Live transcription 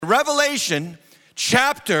Revelation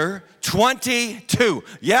chapter 22.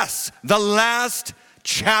 Yes, the last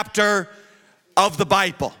chapter of the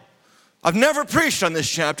Bible. I've never preached on this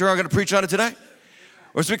chapter. I'm going to preach on it today.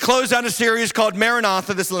 As we close out a series called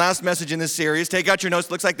Maranatha, this is the last message in this series. Take out your notes,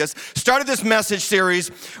 it looks like this. Started this message series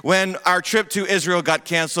when our trip to Israel got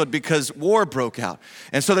canceled because war broke out.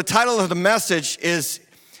 And so the title of the message is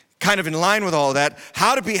kind of in line with all that,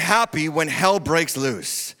 How to Be Happy When Hell Breaks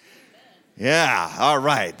Loose. Yeah, all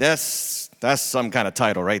right, that's some kind of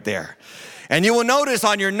title right there. And you will notice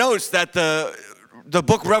on your notes that the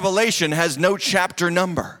book Revelation has no chapter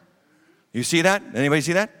number. You see that? Anybody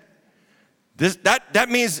see that? That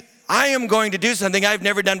means I am going to do something I've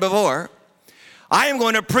never done before. I am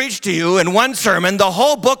going to preach to you in one sermon the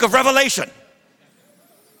whole book of Revelation.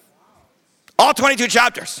 All 22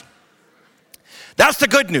 chapters. That's the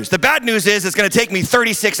good news. The bad news is it's going to take me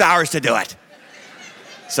 36 hours to do it.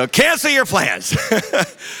 So cancel your plans.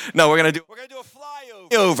 No, we're going to do a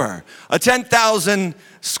flyover, a 10,000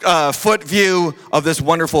 foot view of this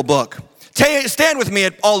wonderful book. Stand with me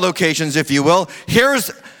at all locations, if you will.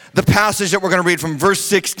 Here's the passage that we're going to read from verse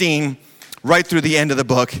 16 right through the end of the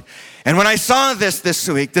book. And when I saw this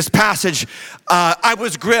week, this passage, I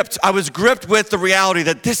was gripped. I was gripped with the reality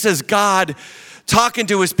that this is God talking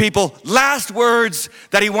to his people, last words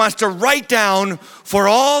that he wants to write down for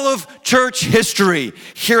all of church history.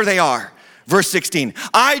 Here they are. Verse 16,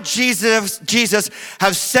 I, Jesus,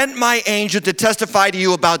 have sent my angel to testify to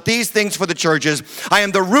you about these things for the churches. I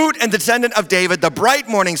am the root and descendant of David, the bright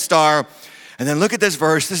morning star. And then look at this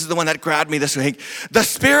verse. This is the one that grabbed me this week. The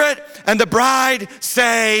Spirit and the bride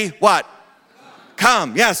say what?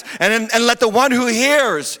 Come. Yes. And let the one who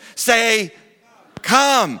hears say,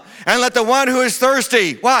 come. And let the one who is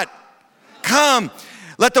thirsty, what? Come.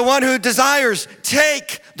 Let the one who desires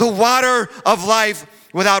take the water of life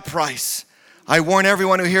without price. I warn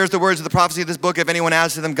everyone who hears the words of the prophecy of this book, if anyone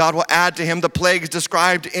adds to them, God will add to him the plagues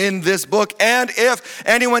described in this book. And if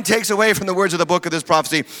anyone takes away from the words of the book of this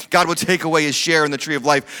prophecy, God will take away his share in the tree of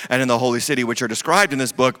life and in the holy city, which are described in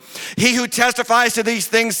this book. He who testifies to these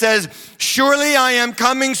things says, surely I am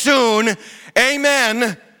coming soon.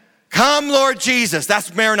 Amen. Come, Lord Jesus.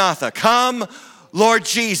 That's Maranatha. Come, Lord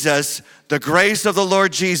Jesus. The grace of the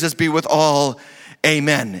Lord Jesus be with all.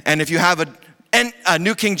 Amen. And if you have a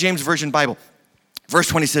New King James Version Bible, verse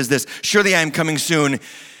 20 says this, surely I am coming soon.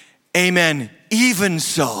 Amen. Even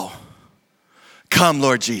so, come,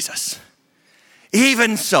 Lord Jesus.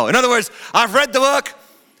 Even so. In other words, I've read the book.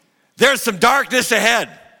 There's some darkness ahead.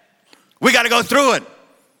 We got to go through it.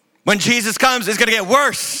 When Jesus comes, it's going to get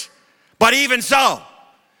worse. But even so,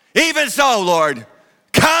 Lord,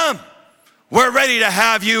 come. We're ready to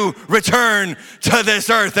have you return to this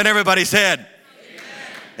earth. And everybody said,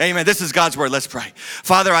 amen. This is God's word. Let's pray.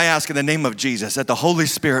 Father, I ask in the name of Jesus that the Holy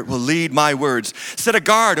Spirit will lead my words. Set a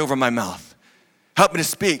guard over my mouth. Help me to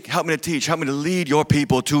speak. Help me to teach. Help me to lead your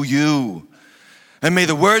people to you. And may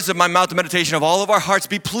the words of my mouth, the meditation of all of our hearts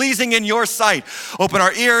be pleasing in your sight. Open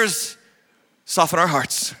our ears, soften our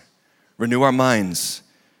hearts, renew our minds,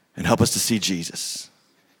 and help us to see Jesus.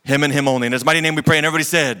 Him and him only. In his mighty name we pray. And everybody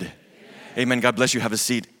said, amen. God bless you. Have a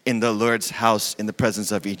seat in the Lord's house in the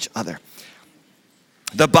presence of each other.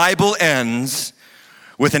 The Bible ends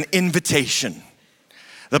with an invitation.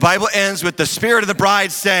 The Bible ends with the Spirit of the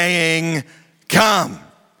bride saying, come.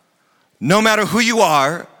 No matter who you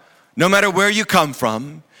are, no matter where you come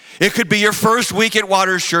from, it could be your first week at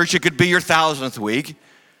Waters Church, it could be your 1,000th week.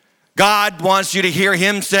 God wants you to hear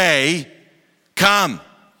him say, come.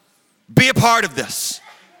 Be a part of this.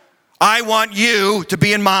 I want you to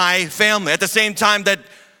be in my family. At the same time that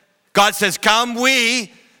God says, come,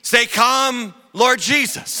 we say, come, Lord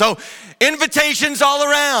Jesus. So invitations all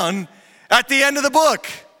around at the end of the book.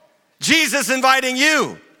 Jesus inviting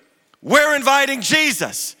you. We're inviting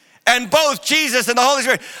Jesus. And both Jesus and the Holy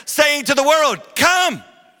Spirit saying to the world, come.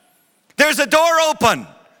 There's a door open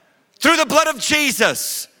through the blood of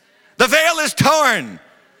Jesus. The veil is torn.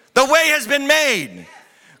 The way has been made.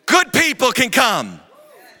 Good people can come.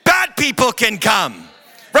 Bad people can come.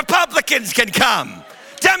 Republicans can come.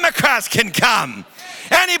 Democrats can come.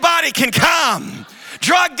 Anybody can come.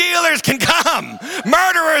 Drug dealers can come.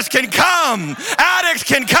 Murderers can come. Addicts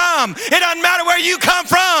can come. It doesn't matter where you come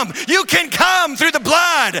from. You can come through the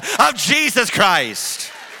blood of Jesus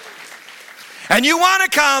Christ. And you want to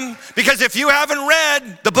come because if you haven't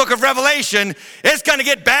read the book of Revelation, it's going to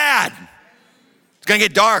get bad. It's going to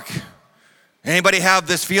get dark. Anybody have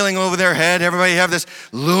this feeling over their head? Everybody have this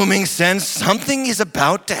looming sense? Something is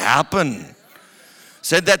about to happen.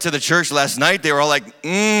 Said that to the church last night. They were all like,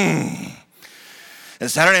 And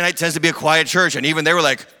Saturday night tends to be a quiet church. And even they were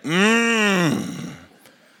like,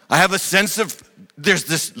 I have a sense of there's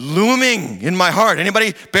this looming in my heart.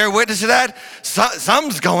 Anybody bear witness to that?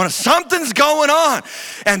 Something's going on.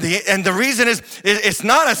 And the reason is, it's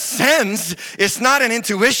not a sense, it's not an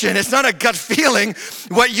intuition, it's not a gut feeling.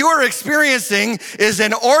 What you are experiencing is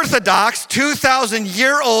an orthodox,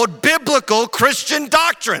 2,000-year-old biblical Christian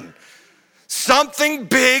doctrine. Something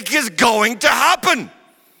big is going to happen.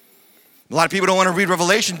 A lot of people don't want to read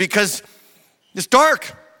Revelation because it's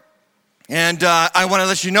dark. And I want to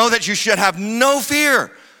let you know that you should have no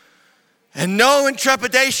fear and no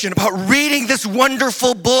intrepidation about reading this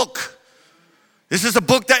wonderful book. This is a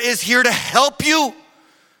book that is here to help you,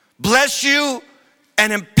 bless you,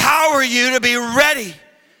 and empower you to be ready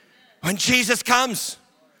when Jesus comes.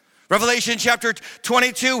 Revelation chapter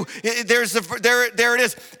 22, there it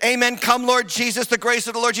is. Amen. Come, Lord Jesus, the grace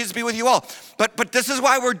of the Lord Jesus be with you all. But this is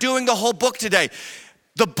why we're doing the whole book today.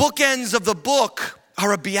 The bookends of the book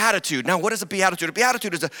are a beatitude. Now, what is a beatitude? A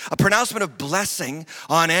beatitude is a pronouncement of blessing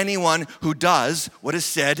on anyone who does what is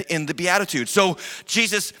said in the beatitude. So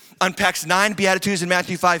Jesus unpacks 9 beatitudes in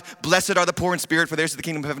Matthew 5. Blessed are the poor in spirit, for theirs is the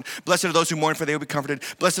kingdom of heaven. Blessed are those who mourn, for they will be comforted.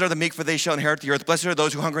 Blessed are the meek, for they shall inherit the earth. Blessed are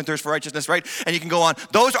those who hunger and thirst for righteousness, right? And you can go on.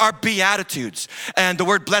 Those are beatitudes. And the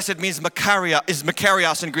word blessed means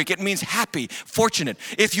makarios in Greek. It means happy, fortunate.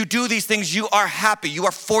 If you do these things, you are happy, you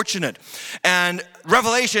are fortunate. And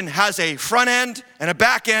Revelation has a front end and a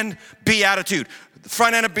back end beatitude. The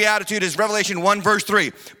front end of beatitude is Revelation 1 verse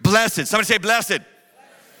 3. Blessed. Somebody say blessed.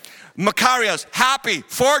 Makarios, happy,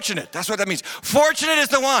 fortunate. That's what that means. Fortunate is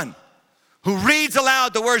the one who reads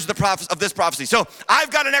aloud the words of this prophecy. So I've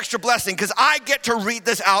got an extra blessing because I get to read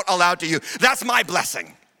this out aloud to you. That's my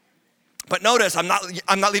blessing. But notice, I'm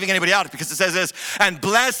not leaving anybody out because it says this, and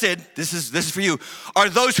blessed, this is for you, are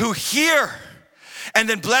those who hear, and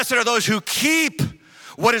then blessed are those who keep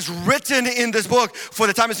what is written in this book, for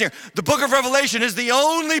the time is near. The book of Revelation is the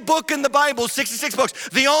only book in the Bible, 66 books,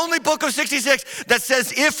 the only book of 66 that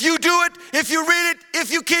says if you do it, if you read it,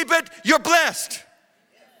 if you keep it, you're blessed.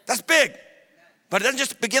 That's big. But it doesn't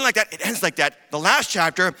just begin like that, it ends like that. The last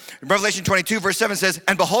chapter, Revelation 22 verse 7 says,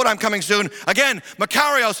 and behold, I'm coming soon. Again,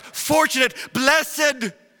 makarios, fortunate,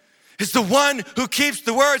 blessed is the one who keeps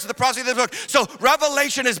the words of the prophecy of this book. So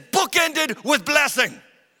Revelation is bookended with blessing.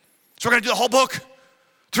 So we're gonna do the whole book.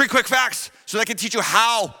 3 quick facts so that I can teach you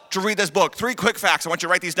how to read this book. 3 quick facts. I want you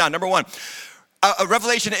to write these down. Number 1,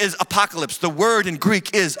 Revelation is apocalypse. The word in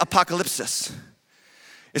Greek is apocalypsis.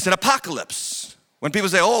 It's an apocalypse. When people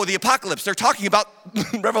say, oh, the apocalypse, they're talking about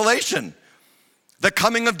Revelation. The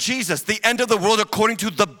coming of Jesus, the end of the world according to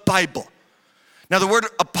the Bible. Now the word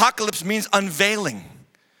apocalypse means unveiling.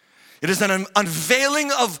 It is an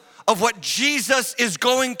unveiling of what Jesus is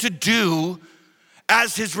going to do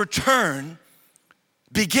as his return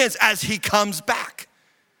begins, as he comes back.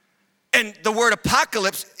 And the word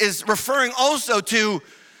apocalypse is referring also to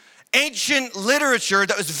ancient literature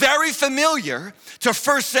that was very familiar to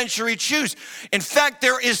first century Jews. In fact,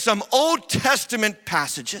 there is some Old Testament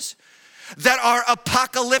passages that are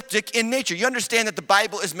apocalyptic in nature. You understand that the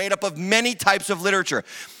Bible is made up of many types of literature.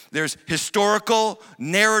 There's historical,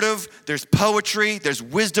 narrative, there's poetry, there's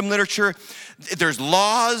wisdom literature, there's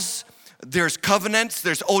laws, there's covenants,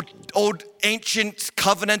 there's old ancient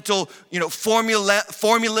covenantal,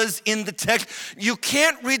 formulas in the text. You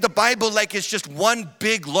can't read the Bible like it's just one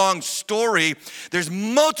big long story. There's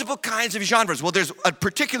multiple kinds of genres. Well, there's a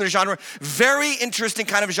particular genre, very interesting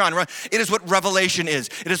kind of genre. It is what Revelation is.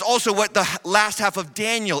 It is also what the last half of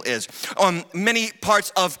Daniel is. Many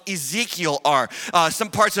parts of Ezekiel are. Some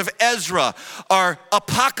parts of Ezra are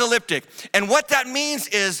apocalyptic. And what that means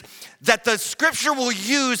is that the scripture will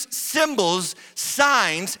use symbols,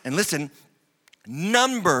 signs, and listen,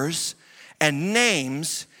 numbers and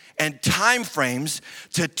names and time frames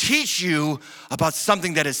to teach you about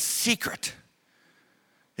something that is secret.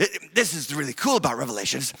 This is really cool about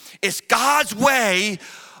Revelations. It's God's way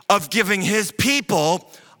of giving his people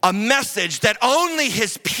a message that only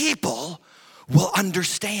his people will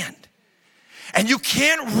understand. And you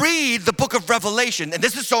can't read the book of Revelation, and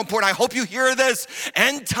this is so important, I hope you hear this,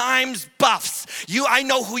 end times buffs. I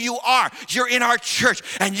know who you are. You're in our church,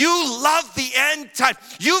 and you love the end time.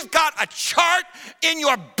 You've got a chart in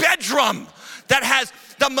your bedroom that has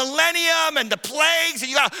the millennium and the plagues, and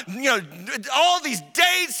you got all these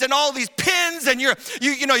dates and all these pins, and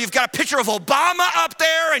you've got a picture of Obama up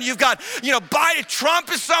there, and you've got Biden,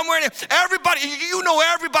 Trump is somewhere, and everybody,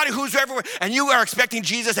 everybody who's everywhere, and you are expecting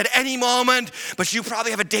Jesus at any moment, but you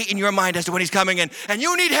probably have a date in your mind as to when he's coming in, and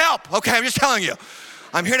you need help. Okay, I'm just telling you,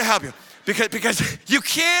 I'm here to help you. Because you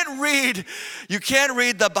can't read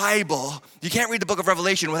the Bible, you can't read the book of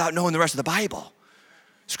Revelation without knowing the rest of the Bible.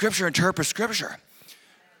 Scripture interprets Scripture.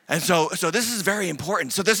 And so this is very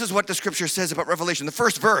important. So this is what the scripture says about Revelation. The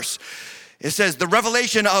first verse, it says the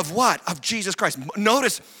revelation of what? Of Jesus Christ.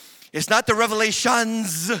 Notice, it's not the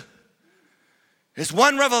revelations. It's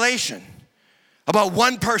one revelation about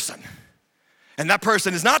one person. And that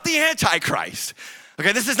person is not the Antichrist.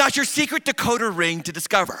 Okay, this is not your secret decoder ring to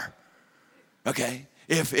discover. Okay,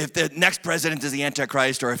 if the next president is the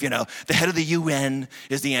Antichrist, or if, the head of the UN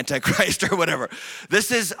is the Antichrist or whatever.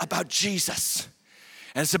 This is about Jesus.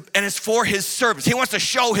 And it's for his servants. He wants to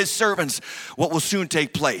show his servants what will soon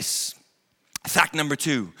take place. Fact number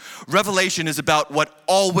 2, Revelation is about what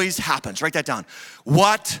always happens. Write that down.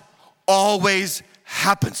 What always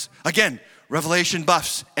happens. Again, Revelation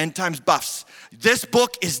buffs, end times buffs. This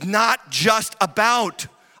book is not just about,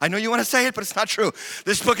 I know you want to say it, but it's not true.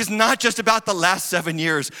 This book is not just about the last 7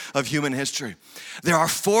 years of human history. There are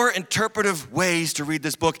 4 interpretive ways to read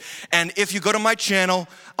this book. And if you go to my channel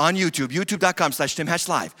on YouTube,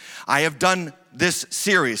 youtube.com/TimHatchLive, I have done this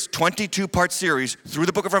series, 22-part series through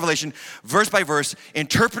the book of Revelation, verse by verse,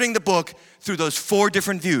 interpreting the book through those 4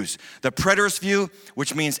 different views. The preterist view,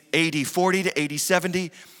 which means AD 40 to AD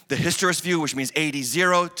 70. The historist view, which means AD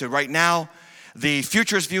 0 to right now. The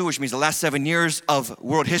futurist view, which means the last 7 years of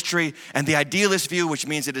world history, and the idealist view, which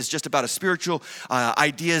means it is just about a spiritual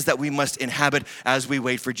ideas that we must inhabit as we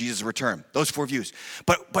wait for Jesus' return. Those 4 views.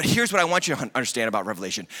 But here's what I want you to understand about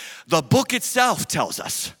Revelation. The book itself tells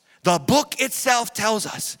us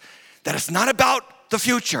that it's not about the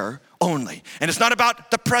future only, and it's not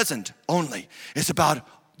about the present only. It's about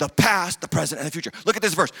the past, the present, and the future. Look at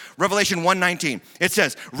this verse, Revelation 1:19. It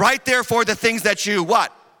says, "Write therefore the things that you"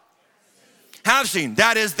 what? "Have seen."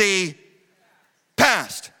 That is the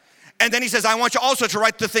past. And then he says, I want you also to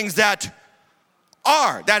write the things that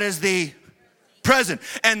are. That is the present.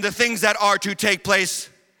 And the things that are to take place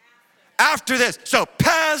after this. So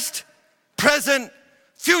past, present,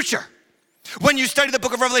 future. When you study the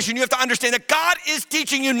book of Revelation, you have to understand that God is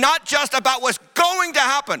teaching you not just about what's going to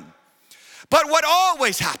happen, but what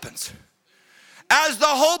always happens. As the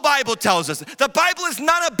whole Bible tells us, the Bible is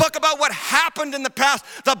not a book about what happened in the past.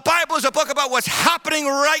 The Bible is a book about what's happening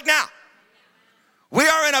right now. We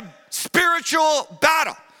are in a spiritual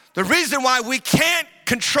battle. The reason why we can't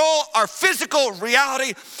control our physical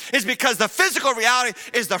reality is because the physical reality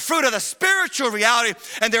is the fruit of the spiritual reality,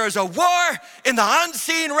 and there is a war in the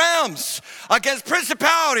unseen realms against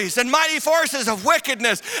principalities and mighty forces of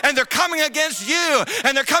wickedness, and they're coming against you,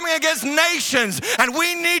 and they're coming against nations, and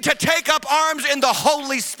we need to take up arms in the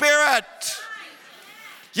Holy Spirit.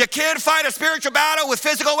 You can't fight a spiritual battle with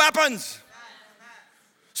physical weapons.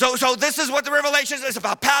 So this is what the Revelation is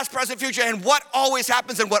about: past, present, future, and what always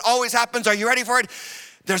happens. And what always happens, are you ready for it?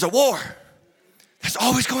 There's a war that's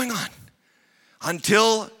always going on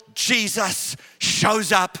until Jesus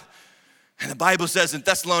shows up. And the Bible says in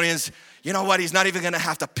Thessalonians, you know what? He's not even gonna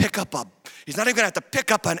have to pick up an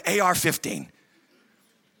AR-15.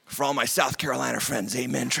 For all my South Carolina friends,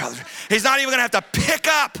 amen. He's not even gonna have to pick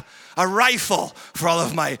up a rifle for all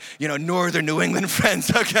of my, northern New England friends,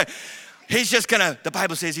 okay? The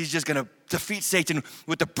Bible says he's just gonna defeat Satan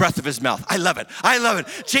with the breath of his mouth. I love it.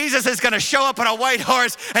 Jesus is gonna show up on a white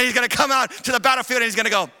horse, and he's gonna come out to the battlefield, and he's gonna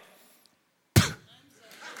go,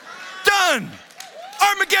 done,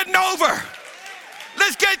 Armageddon over.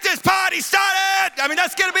 Let's get this party started.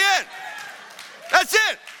 That's gonna be it. That's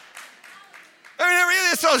it. It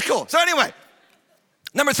really sounds cool. So anyway,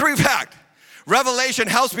 number 3 fact. Revelation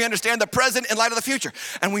helps me understand the present in light of the future.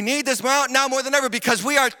 And we need this now more than ever, because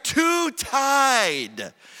we are too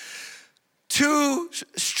tied, too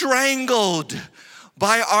strangled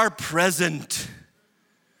by our present.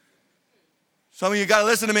 Some of you gotta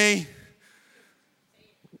listen to me.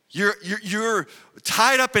 You're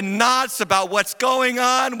tied up in knots about what's going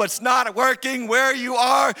on, what's not working, where you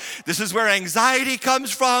are. This is where anxiety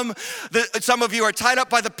comes from. Some of you are tied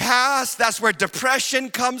up by the past. That's where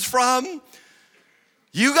depression comes from.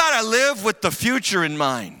 You gotta live with the future in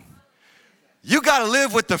mind. You gotta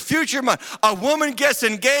live with the future in mind. A woman gets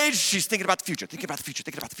engaged, she's thinking about the future, thinking about the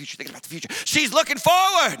future. She's looking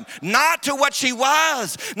forward, not to what she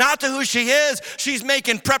was, not to who she is. She's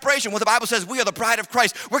making preparation. Well, the Bible says we are the bride of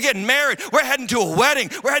Christ. We're getting married. We're heading to a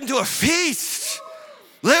wedding. We're heading to a feast.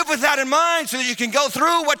 Live with that in mind so that you can go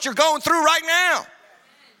through what you're going through right now.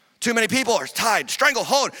 Too many people are tied,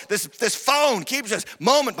 stranglehold. This phone keeps us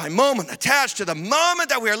moment by moment attached to the moment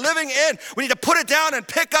that we are living in. We need to put it down and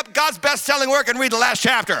pick up God's best-selling work and read the last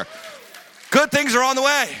chapter. Good things are on the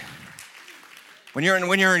way. When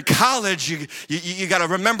you're in college, you got to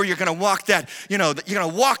remember you're going to walk that, you're going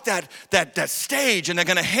to walk that stage, and they're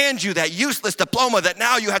going to hand you that useless diploma that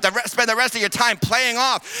now you have to spend the rest of your time playing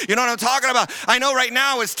off. You know what I'm talking about? I know right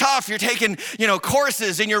now it's tough. You're taking,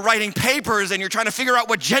 courses and you're writing papers and you're trying to figure out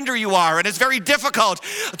what gender you are, and it's very difficult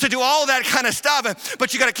to do all that kind of stuff,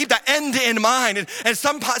 but you got to keep the end in mind. And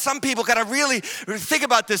some people got to really think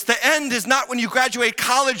about this. The end is not when you graduate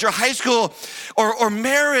college or high school or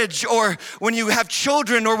marriage or when you have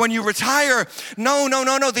children or when you retire. No.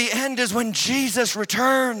 The end is when Jesus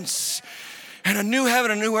returns and a new heaven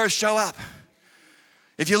and a new earth show up.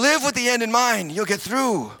 If you live with the end in mind, you'll get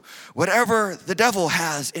through whatever the devil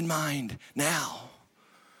has in mind now.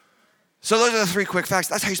 So those are the 3 quick facts.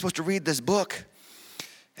 That's how you're supposed to read this book.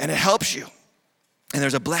 And it helps you. And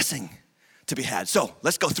there's a blessing to be had. So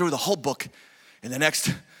let's go through the whole book in the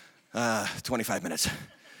next 25 minutes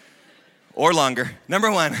or longer. Number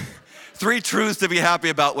 1. 3 truths to be happy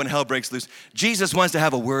about when hell breaks loose. Jesus wants to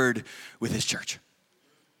have a word with his church.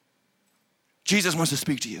 Jesus wants to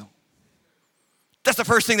speak to you. That's the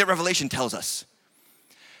first thing that Revelation tells us.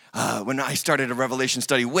 When I started a Revelation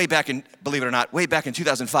study believe it or not, way back in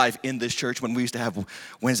 2005 in this church when we used to have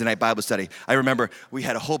Wednesday night Bible study, I remember we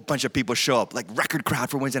had a whole bunch of people show up, like record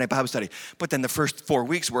crowd for Wednesday night Bible study. But then the first 4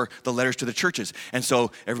 weeks were the letters to the churches. And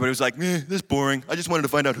so everybody was like, this is boring. I just wanted to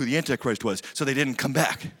find out who the Antichrist was. So they didn't come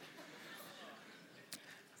back.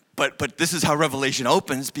 But this is how Revelation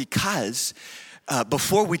opens, because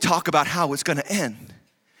before we talk about how it's going to end,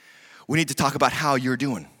 we need to talk about how you're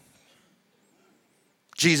doing.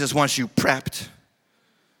 Jesus wants you prepped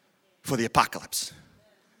for the apocalypse.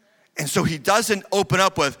 And so he doesn't open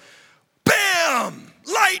up with, bam,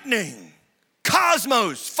 lightning,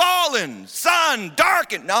 cosmos, fallen, sun,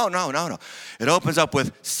 darkened. No. It opens up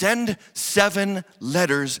with, send 7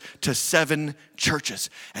 letters to 7 churches.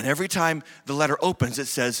 And every time the letter opens, it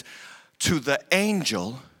says, to the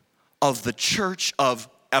angel of the church of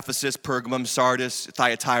Ephesus, Pergamum, Sardis,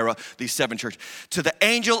 Thyatira, these 7 churches. To the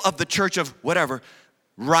angel of the church of whatever,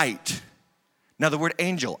 write. Now the word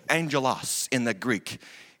angel, angelos in the Greek,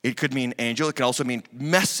 it could mean angel. It can also mean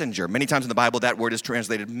messenger. Many times in the Bible, that word is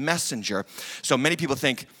translated messenger. So many people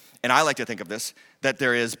think, and I like to think of this, that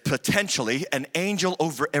there is potentially an angel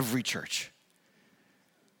over every church.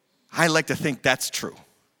 I like to think that's true.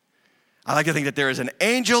 I like to think that there is an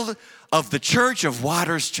angel of the church of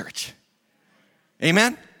Waters Church.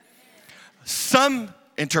 Amen? Some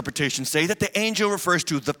interpretations say that the angel refers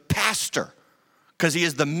to the pastor, because he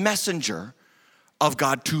is the messenger of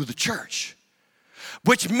God to the church.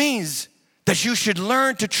 Which means that you should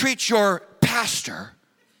learn to treat your pastor.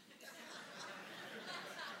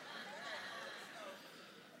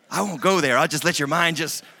 I won't go there. I'll just let your mind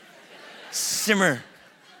just simmer.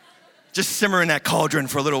 Just simmer in that cauldron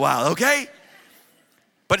for a little while, okay?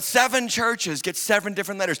 But 7 churches get 7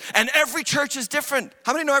 different letters. And every church is different.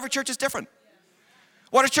 How many know every church is different?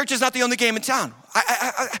 Waters Church is not the only game in town.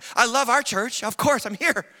 I love our church. Of course, I'm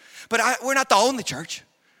here. But we're not the only church.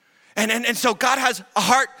 And so God has a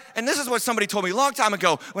heart. And this is what somebody told me a long time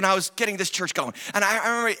ago when I was getting this church going. And I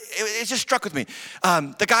remember it just struck with me.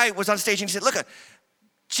 The guy was on stage and he said, look,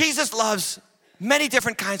 Jesus loves many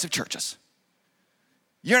different kinds of churches.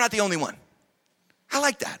 You're not the only one. I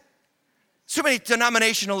like that. So many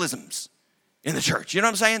denominationalisms in the church. You know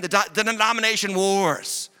what I'm saying? The denomination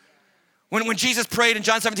wars. When Jesus prayed in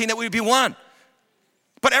John 17 that we would be one.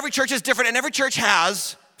 But every church is different and every church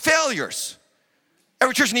has failures.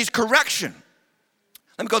 Every church needs correction.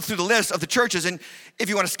 Let me go through the list of the churches, and if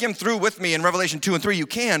you want to skim through with me in Revelation 2 and 3, you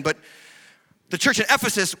can, but the church in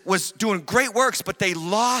Ephesus was doing great works, but they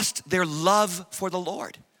lost their love for the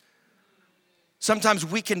Lord. Sometimes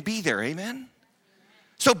we can be there, amen?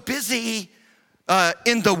 So busy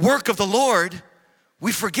in the work of the Lord,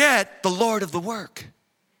 we forget the Lord of the work.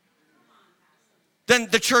 Then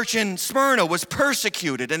the church in Smyrna was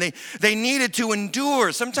persecuted and they needed to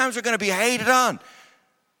endure. Sometimes we're going to be hated on.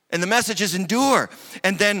 And the message is endure.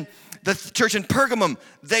 And then the church in Pergamum,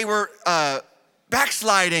 they were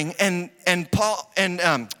backsliding and Paul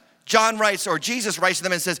and John writes, or Jesus writes to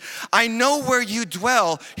them and says, I know where you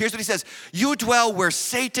dwell. Here's what he says. You dwell where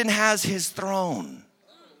Satan has his throne.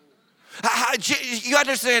 You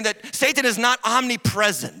understand that Satan is not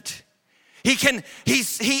omnipresent.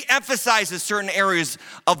 He emphasizes certain areas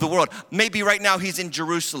of the world. Maybe right now he's in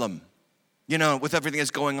Jerusalem, with everything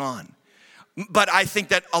that's going on. But I think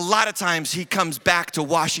that a lot of times he comes back to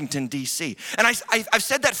Washington, D.C. And I've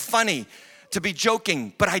said that funny to be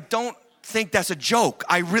joking, but I don't think that's a joke.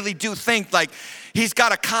 I really do think like he's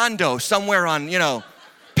got a condo somewhere on,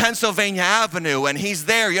 Pennsylvania Avenue, and he's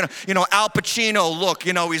there, you know, Al Pacino, look,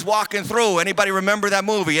 you know, he's walking through. Anybody remember that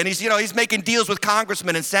movie? And he's, you know, he's making deals with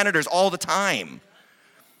congressmen and senators all the time.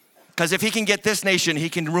 Because if he can get this nation, he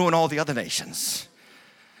can ruin all the other nations.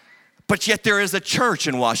 But yet there is a church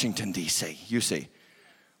in Washington, D.C., you see.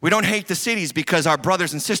 We don't hate the cities because our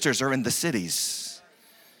brothers and sisters are in the cities.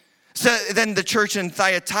 So then the church in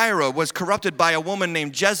Thyatira was corrupted by a woman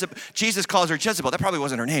named Jezebel. Jesus calls her Jezebel. That probably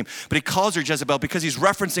wasn't her name, but he calls her Jezebel because he's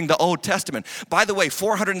referencing the Old Testament. By the way,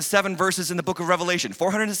 407 verses in the book of Revelation.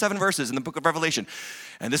 407 verses in the book of Revelation.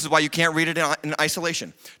 And this is why you can't read it in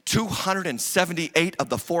isolation. 278 of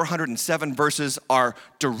the 407 verses are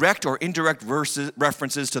direct or indirect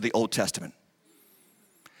references to the Old Testament.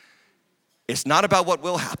 It's not about what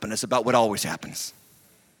will happen, it's about what always happens.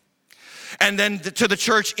 And then to the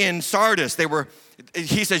church in Sardis,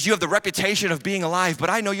 he says, you have the reputation of being alive, but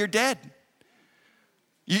I know you're dead.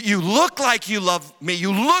 You look like you love me.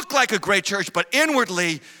 You look like a great church, but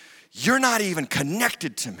inwardly, you're not even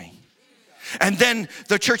connected to me. And then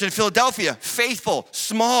the church in Philadelphia, faithful,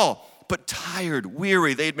 small, but tired,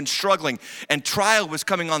 weary. They had been struggling, and trial was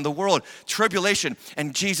coming on the world, tribulation.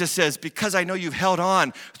 And Jesus says, because I know you've held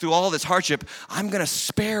on through all this hardship, I'm going to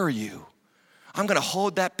spare you. I'm going to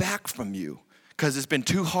hold that back from you because it's been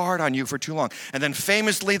too hard on you for too long. And then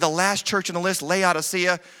famously, the last church on the list,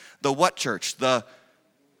 Laodicea, the what church? The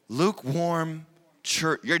lukewarm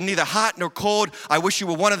church. You're neither hot nor cold. I wish you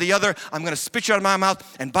were one or the other. I'm going to spit you out of my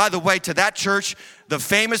mouth. And by the way, to that church, the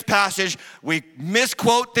famous passage, we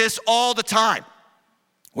misquote this all the time,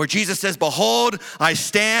 where Jesus says, behold, I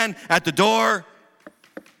stand at the door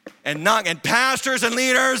and knock. And pastors and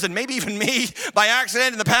leaders, and maybe even me by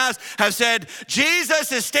accident in the past, have said,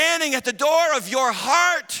 Jesus is standing at the door of your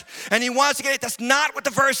heart and he wants to get it. That's not what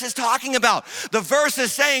the verse is talking about. The verse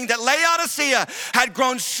is saying that Laodicea had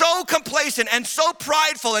grown so complacent and so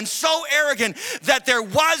prideful and so arrogant that there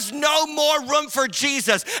was no more room for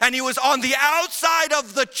Jesus, and he was on the outside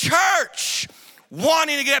of the church,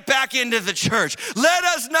 wanting to get back into the church. Let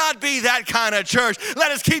us not be that kind of church.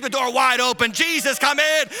 Let us keep the door wide open. Jesus, come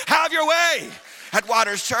in, have your way at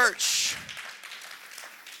Waters Church.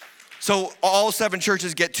 So all 7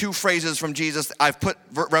 churches get 2 phrases from Jesus. I've put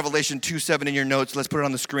Revelation 2:7 in your notes. Let's put it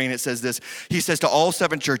on the screen. It says this. He says to all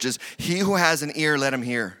 7 churches, he who has an ear, let him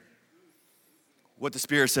hear what the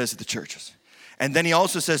Spirit says to the churches. And then he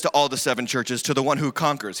also says to all the 7 churches, to the one who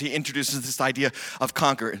conquers. He introduces this idea of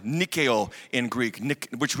conquer, Nikeo in Greek,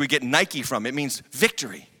 which we get Nike from. It means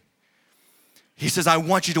victory. He says, I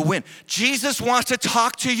want you to win. Jesus wants to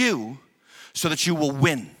talk to you so that you will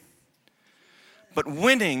win. But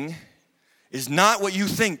winning is not what you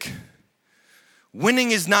think. Winning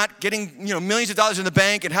is not getting, millions of dollars in the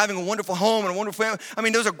bank and having a wonderful home and a wonderful family. I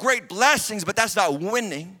mean, those are great blessings, but that's not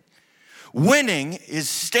winning. Winning is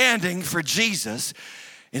standing for Jesus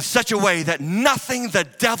in such a way that nothing the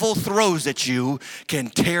devil throws at you can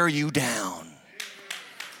tear you down.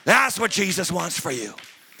 That's what Jesus wants for you.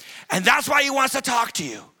 And that's why he wants to talk to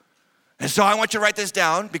you. And so I want you to write this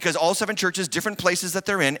down, because all 7 churches, different places that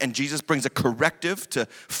they're in, and Jesus brings a corrective to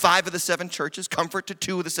 5 of the 7 churches, comfort to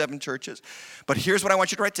 2 of the 7 churches. But here's what I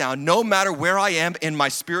want you to write down. No matter where I am in my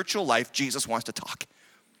spiritual life, Jesus wants to talk.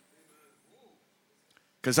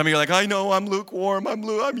 Because some of you are like, I know I'm lukewarm,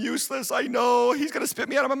 I'm useless, I know he's going to spit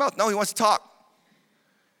me out of my mouth. No, he wants to talk.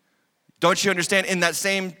 Don't you understand? In that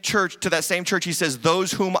same church, to that same church, he says,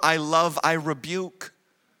 those whom I love, I rebuke.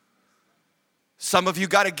 Some of you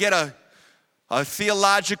got to get a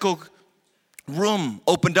theological room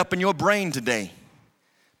opened up in your brain today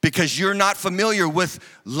because you're not familiar with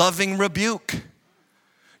loving rebuke.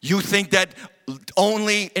 You think that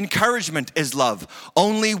only encouragement is love.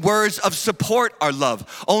 Only words of support are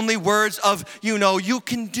love. Only words of, you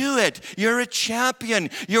can do it. You're a champion.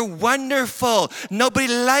 You're wonderful. Nobody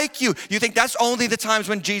like you. You think that's only the times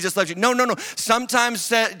when Jesus loves you. No. Sometimes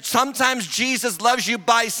Jesus loves you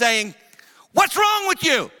by saying, what's wrong with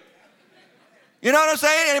you? You know what I'm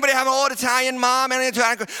saying? Anybody have an old Italian mom?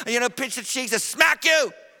 Pinch the cheeks and smack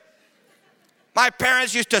you? My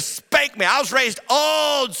parents used to spank me. I was raised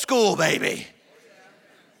old school, baby.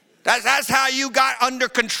 That's how you got under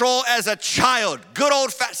control as a child. Good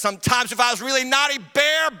old fat. Sometimes if I was really naughty,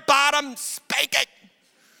 bare bottom spanking.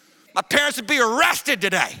 My parents would be arrested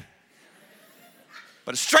today.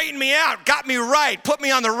 But it straightened me out, got me right, put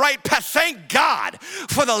me on the right path. Thank God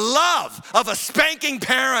for the love of a spanking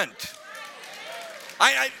parent.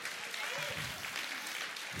 I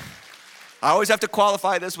always have to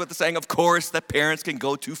qualify this with the saying, of course, that parents can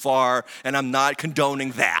go too far, and I'm not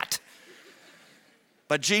condoning that.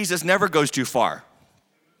 But Jesus never goes too far.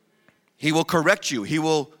 He will correct you. He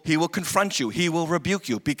will confront you. He will rebuke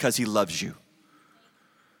you because he loves you.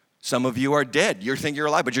 Some of you are dead. You think you're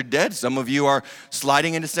alive, but you're dead. Some of you are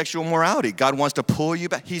sliding into sexual morality. God wants to pull you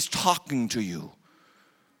back. He's talking to you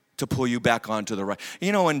to pull you back onto the right.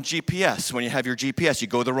 You know, in GPS, when you have your GPS, you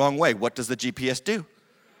go the wrong way. What does the GPS do?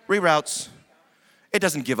 Reroutes. It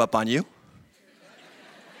doesn't give up on you.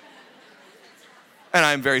 And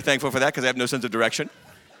I'm very thankful for that because I have no sense of direction.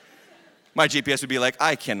 My GPS would be like,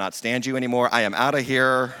 I cannot stand you anymore. I am out of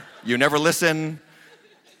here. You never listen.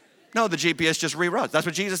 No, the GPS just reroutes. That's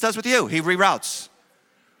what Jesus does with you. He reroutes.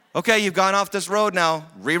 Okay, you've gone off this road now,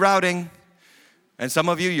 rerouting. And some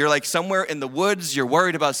of you, you're like somewhere in the woods. You're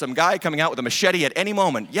worried about some guy coming out with a machete at any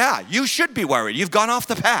moment. Yeah, you should be worried. You've gone off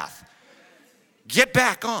the path. Get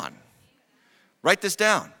back on. Write this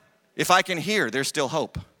down. If I can hear, there's still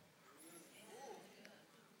hope.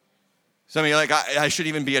 Some of you are like, I shouldn't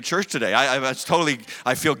even be at church today. I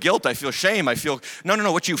feel guilt. I feel shame.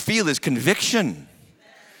 No. What you feel is conviction.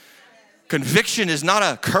 Conviction is not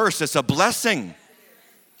a curse. It's a blessing.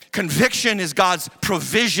 Conviction is God's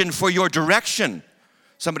provision for your direction.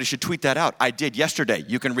 Somebody should tweet that out. I did yesterday.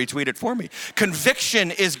 You can retweet it for me.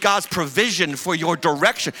 Conviction is God's provision for your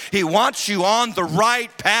direction. He wants you on the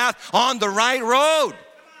right path, on the right road.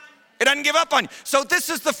 It doesn't give up on you. So this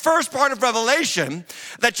is the first part of Revelation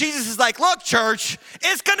that Jesus is like, look, church,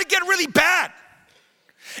 it's going to get really bad.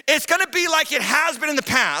 It's going to be like it has been in the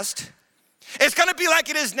past. It's going to be like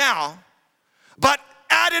it is now, but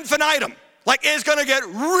ad infinitum. Like it's going to get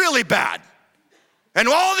really bad. And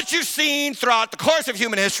all that you've seen throughout the course of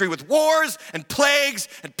human history with wars and plagues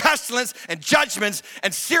and pestilence and judgments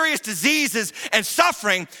and serious diseases and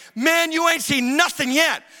suffering, man, you ain't seen nothing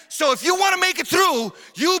yet. So if you want to make it through,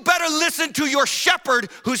 you better listen to your shepherd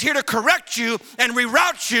who's here to correct you and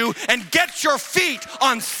reroute you and get your feet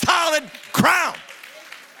on solid ground.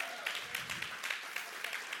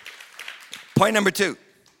 Point number 2.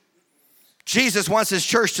 Jesus wants his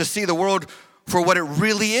church to see the world for what it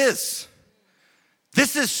really is.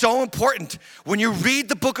 This is so important. When you read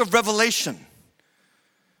the book of Revelation,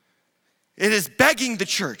 it is begging the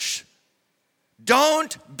church,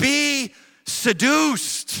 don't be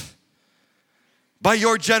seduced by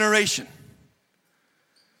your generation.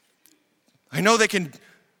 I know they can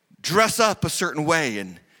dress up a certain way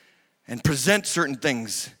and present certain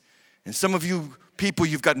things. And some of you people,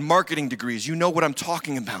 you've got marketing degrees. You know what I'm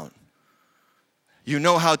talking about. You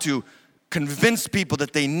know how to convince people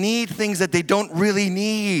that they need things that they don't really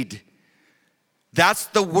need. That's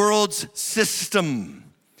the world's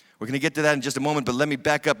system. We're going to get to that in just a moment, but let me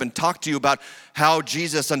back up and talk to you about how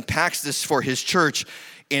Jesus unpacks this for his church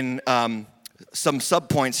in some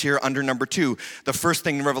subpoints here under number 2. The first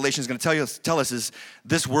thing Revelation is going to tell us is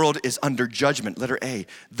this world is under judgment. Letter A.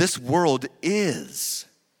 This world is,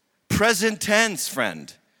 present tense,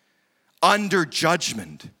 friend, under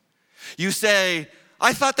judgment. You say,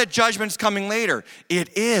 I thought that judgment's coming later.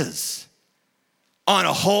 It is on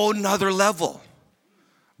a whole nother level.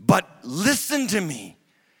 But listen to me.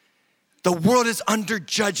 The world is under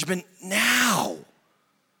judgment now.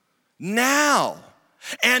 Now.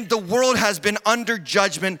 And the world has been under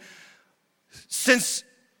judgment since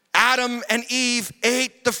Adam and Eve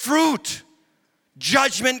ate the fruit.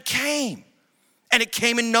 Judgment came. And it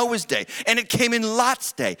came in Noah's day, and it came in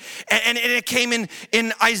Lot's day, and it came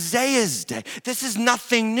in Isaiah's day. This is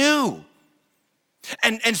nothing new.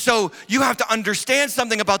 And so you have to understand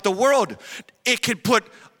something about the world. It could put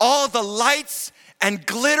all the lights and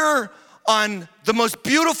glitter on the most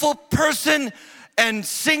beautiful person and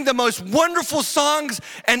sing the most wonderful songs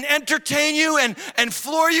and entertain you and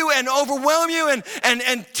floor you and overwhelm you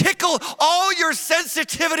and tickle all your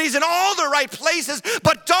sensitivities in all the right places,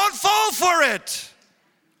 but don't fall for it.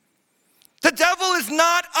 The devil is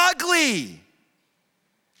not ugly.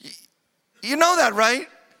 You know that, right?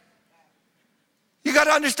 You got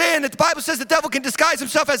to understand that the Bible says the devil can disguise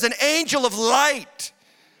himself as an angel of light.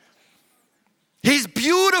 He's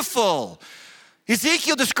beautiful.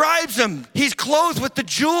 Ezekiel describes him. He's clothed with the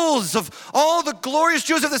jewels of all the glorious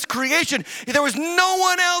jewels of this creation. There was no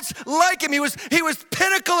one else like him. He was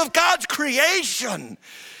pinnacle of God's creation.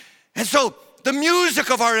 And so the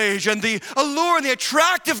music of our age and the allure and the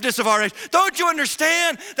attractiveness of our age, don't you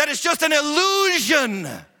understand that it's just an illusion?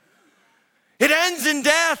 It ends in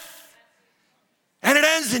death. And it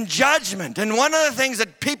ends in judgment. And one of the things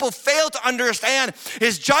that people fail to understand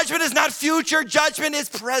is judgment is not future, judgment is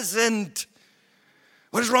present.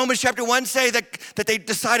 What does Romans chapter 1 say? That they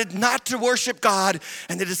decided not to worship God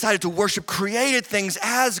and they decided to worship created things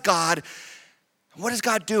as God. What does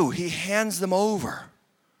God do? He hands them over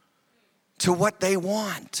to what they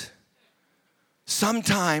want.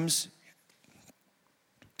 Sometimes,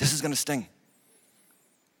 This is going to sting.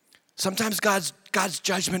 Sometimes God's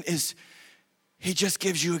judgment is he just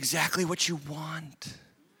gives you exactly what you want.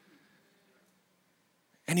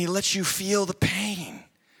 And he lets you feel the pain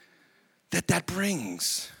that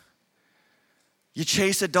brings. You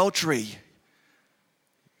chase adultery.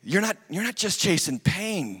 You're not just chasing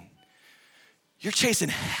pain. You're chasing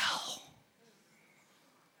hell.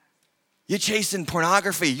 You're chasing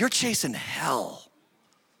pornography. You're chasing hell.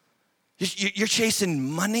 You're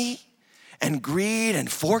chasing money and greed and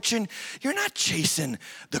fortune. You're not chasing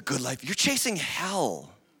the good life. You're chasing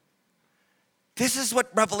hell. This is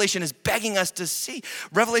what Revelation is begging us to see.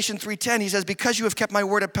 Revelation 3:10, he says, because you have kept my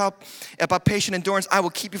word about patient endurance, I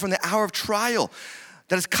will keep you from the hour of trial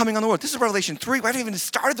that is coming on the world. This is Revelation 3. We haven't even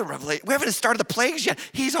started the revelation. We haven't even started the plagues yet.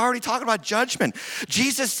 He's already talking about judgment.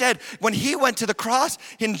 Jesus said when he went to the cross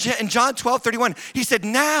in John 12:31, he said,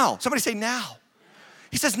 now. Somebody say now.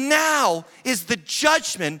 He says, now is the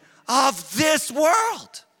judgment of this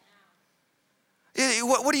world.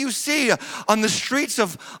 What do you see on the streets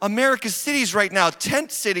of America's cities right now?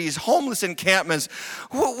 Tent cities, homeless encampments.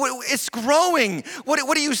 It's growing.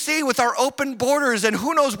 What do you see with our open borders and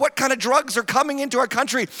who knows what kind of drugs are coming into our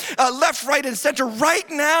country? Left, right, and center right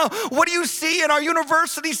now. What do you see in our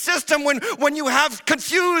university system when you have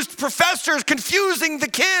confused professors confusing the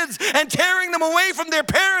kids and tearing them away from their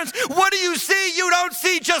parents? What do you see? You don't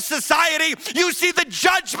see just society. You see the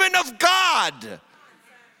judgment of God.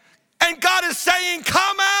 And God is saying,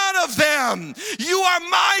 come out of them. You are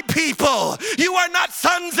my people. You are not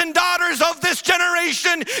sons and daughters of this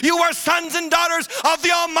generation. You are sons and daughters of the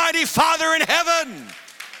Almighty Father in heaven.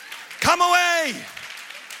 Come away.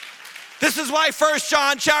 This is why 1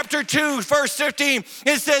 John chapter 2, verse 15,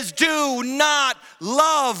 it says, do not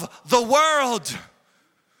love the world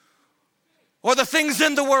or the things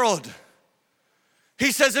in the world.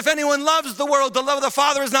 He says, if anyone loves the world, the love of the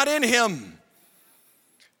Father is not in him.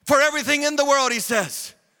 For everything in the world, he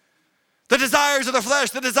says, the desires of the flesh,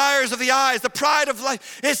 the desires of the eyes, the pride of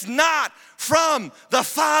life, it's not from the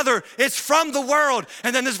Father, it's from the world.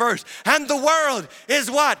 And then this verse, and the world is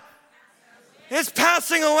what? It's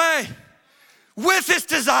passing away with its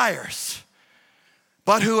desires.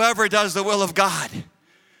 But whoever does the will of God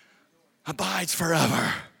abides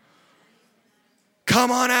forever. Come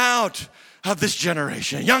on out of this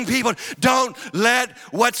generation. Young people, don't let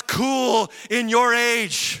what's cool in your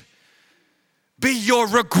age be your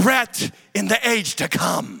regret in the age to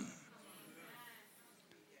come.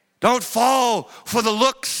 Don't fall for the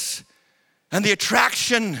looks and the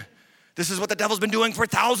attraction. This is what the devil's been doing for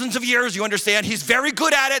thousands of years. You understand? He's very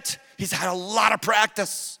good at it. He's had a lot of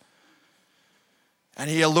practice. And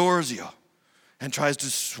he allures you and tries to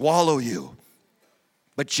swallow you.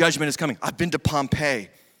 But judgment is coming. I've been to Pompeii.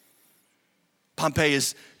 Pompeii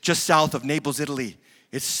is just south of Naples, Italy.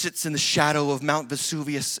 It sits in the shadow of Mount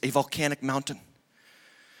Vesuvius, a volcanic mountain.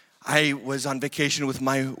 I was on vacation with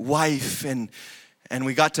my wife, and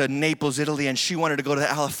we got to Naples, Italy, and she wanted to go to the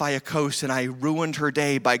Alafaya coast, and I ruined her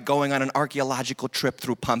day by going on an archaeological trip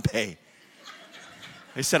through Pompeii.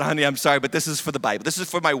 I said, honey, I'm sorry, but this is for the Bible. This is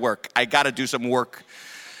for my work. I got to do some work.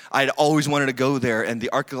 I'd always wanted to go there and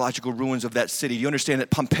the archaeological ruins of that city. You understand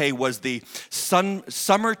that Pompeii was the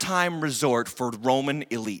summertime resort for Roman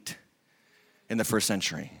elite in the first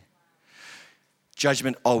century.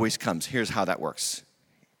 Judgment always comes. Here's how that works.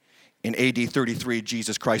 In AD 33,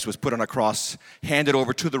 Jesus Christ was put on a cross, handed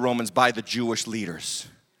over to the Romans by the Jewish leaders.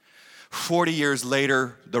 40 years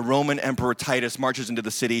later, the Roman Emperor Titus marches into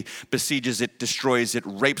the city, besieges it, destroys it,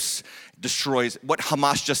 rapes, destroys. What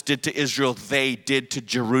Hamas just did to Israel, they did to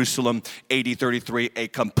Jerusalem. AD 33, a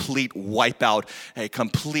complete wipeout, a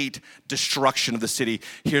complete destruction of the city.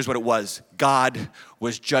 Here's what it was. God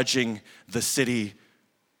was judging the city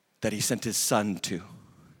that he sent his son to,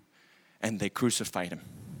 and they crucified him.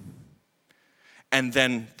 And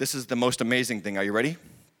then, this is the most amazing thing. Are you ready?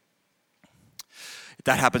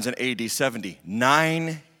 That happens in AD 70.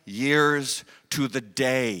 9 years to the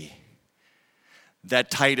day that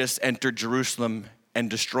Titus entered Jerusalem and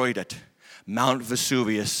destroyed it, Mount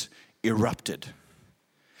Vesuvius erupted.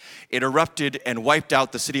 It erupted and wiped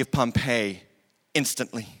out the city of Pompeii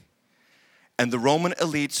instantly. And the Roman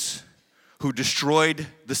elites who destroyed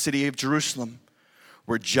the city of Jerusalem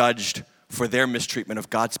were judged for their mistreatment of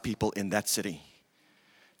God's people in that city.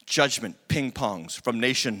 Judgment ping-pongs from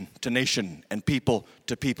nation to nation and people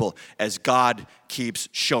to people as God keeps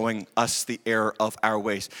showing us the error of our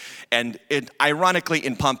ways. And ironically,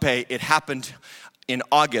 in Pompeii, it happened in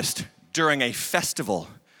August during a festival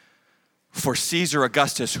for Caesar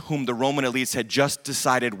Augustus, whom the Roman elites had just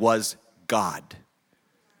decided was God.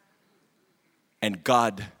 And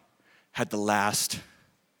God had the last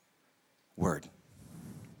word.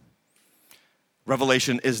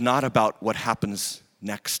 Revelation is not about what happens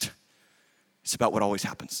next. It's about what always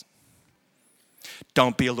happens.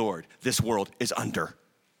 Don't be allured. This world is under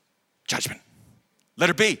judgment. Let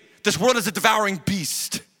her be. This world is a devouring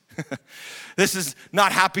beast. This is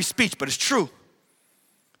not happy speech, but it's true.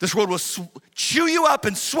 This world will chew you up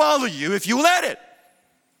and swallow you if you let it.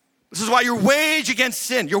 This is why your wage against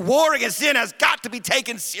sin, your war against sin has got to be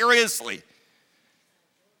taken seriously.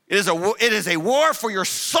 It is a war for your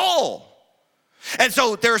soul. And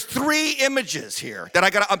so there's three images here that I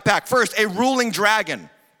got to unpack. First, a ruling dragon.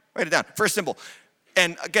 Write it down. First symbol.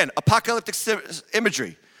 And again, apocalyptic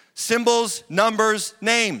imagery. Symbols, numbers,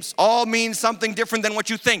 names all mean something different than what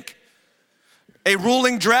you think. A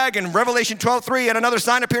ruling dragon, Revelation 12:3, and another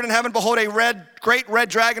sign appeared in heaven. Behold, a great red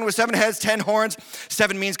dragon with 7 heads, 10 horns.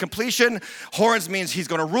 7 means completion. Horns means he's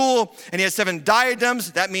going to rule. And he has 7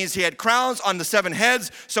 diadems. That means he had crowns on the 7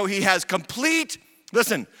 heads. So he has complete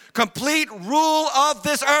rule of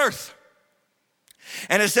this earth.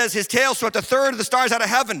 And it says his tail swept a third of the stars out of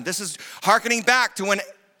heaven. This is hearkening back to when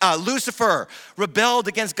Lucifer rebelled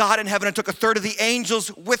against God in heaven and took a third of the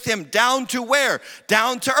angels with him down to where?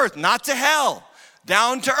 Down to earth, not to hell.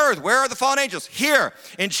 Down to earth. Where are the fallen angels? Here,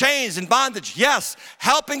 in chains, in bondage. Yes,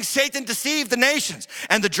 helping Satan deceive the nations.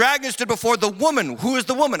 And the dragon stood before the woman. Who is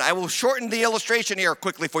the woman? I will shorten the illustration here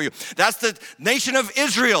quickly for you. That's the nation of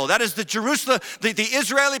Israel. That is the Jerusalem, the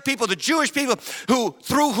Israeli people, the Jewish people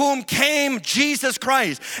through whom came Jesus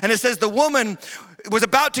Christ. And it says the woman was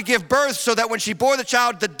about to give birth so that when she bore the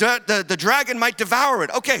child, the dragon might devour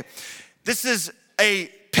it. Okay, this is a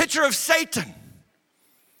picture of Satan.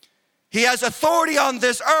 He has authority on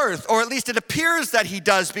this earth, or at least it appears that he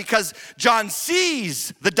does, because John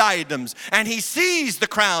sees the diadems, and he sees the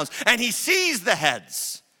crowns, and he sees the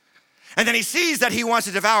heads. And then he sees that he wants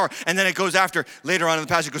to devour, and then it goes after, later on in the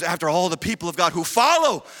passage, it goes after all the people of God who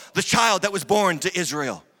follow the child that was born to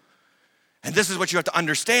Israel. And this is what you have to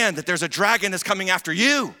understand, that there's a dragon that's coming after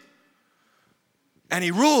you. And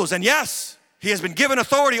he rules, and yes, he has been given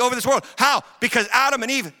authority over this world. How? Because Adam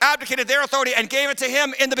and Eve abdicated their authority and gave it to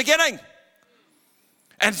him in the beginning.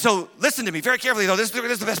 And so, listen to me very carefully, though. This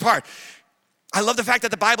is the best part. I love the fact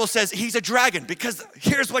that the Bible says he's a dragon, because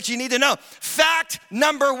here's what you need to know. Fact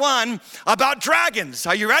number 1 about dragons.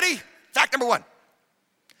 Are you ready? Fact number 1.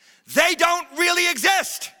 They don't really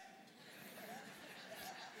exist.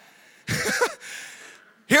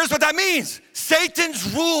 Here's what that means.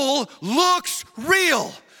 Satan's rule looks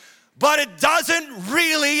real, but it doesn't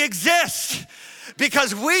really exist,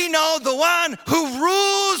 because we know the one who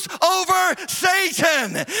rules over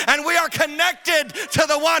Satan, and we are connected to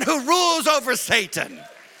the one who rules over Satan.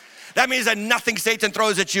 That means that nothing Satan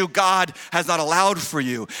throws at you, God has not allowed for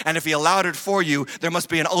you. And if he allowed it for you, there must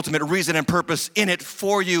be an ultimate reason and purpose in it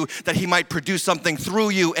for you, that he might produce something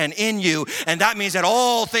through you and in you. And that means that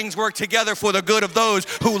all things work together for the good of those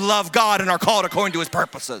who love God and are called according to his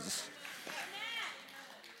purposes.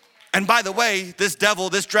 And by the way, this devil,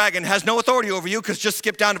 this dragon, has no authority over you, because just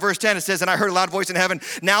skip down to verse 10. It says, and I heard a loud voice in heaven,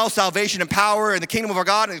 now salvation and power and the kingdom of our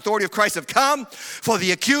God and the authority of Christ have come. For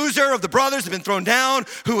the accuser of the brothers has been thrown down,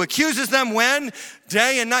 who accuses them when?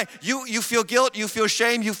 Day and night. You feel guilt, you feel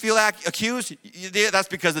shame, you feel accused. That's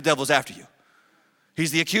because the devil's after you.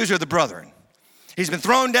 He's the accuser of the brethren. He's been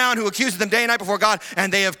thrown down, who accuses them day and night before God,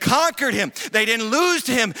 and they have conquered him. They didn't lose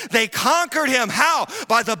to him, they conquered him. How?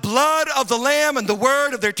 By the blood of the Lamb and the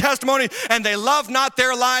word of their testimony, and they love not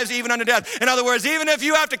their lives even unto death. In other words, even if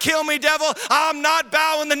you have to kill me, devil, I'm not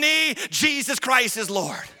bowing the knee. Jesus Christ is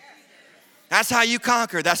Lord. That's how you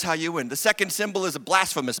conquer, that's how you win. The second symbol is a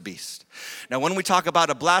blasphemous beast. Now, when we talk about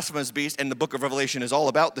a blasphemous beast, and the book of Revelation is all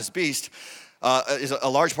about this beast, a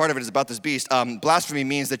large part of it is about this beast. Blasphemy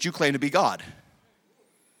means that you claim to be God.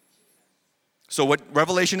 So what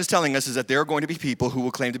Revelation is telling us is that there are going to be people who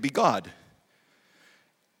will claim to be God.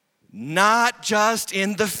 Not just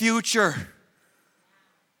in the future.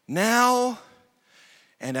 Now,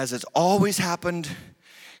 and as it's always happened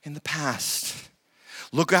in the past.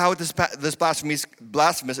 Look how this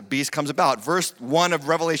blasphemous beast comes about. Verse 1 of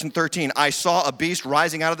Revelation 13, I saw a beast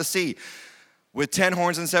rising out of the sea with 10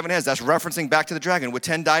 horns and 7 heads. That's referencing back to the dragon, with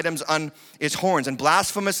 10 diadems on its horns and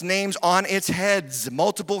blasphemous names on its heads.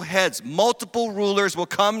 Multiple rulers will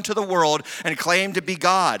come to the world and claim to be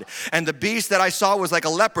God. And the beast that I saw was like a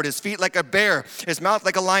leopard, his feet like a bear, his mouth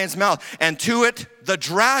like a lion's mouth. And to it, the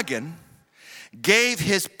dragon gave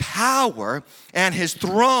his power and his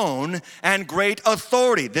throne and great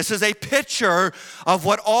authority. This is a picture of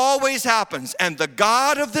what always happens. And the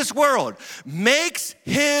God of this world makes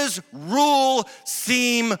his rule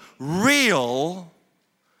seem real,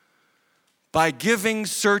 by giving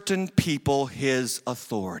certain people his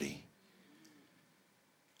authority.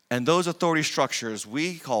 And those authority structures,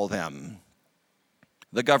 we call them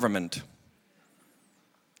the government.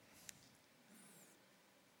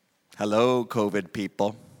 Hello, COVID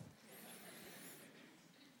people.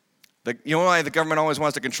 You know why the government always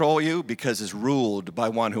wants to control you? Because it's ruled by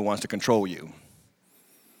one who wants to control you.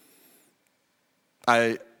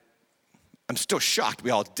 I'm still shocked we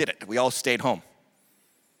all did it. We all stayed home.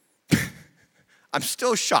 I'm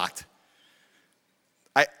still shocked.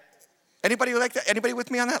 Anybody like that? Anybody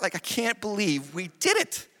with me on that? Like, I can't believe we did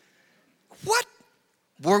it. What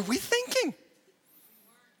were we thinking?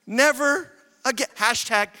 Never again.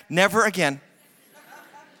 Hashtag never again.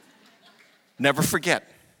 Never forget.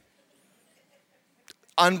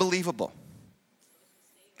 Unbelievable.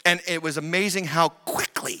 And it was amazing how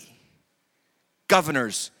quickly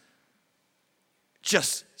governors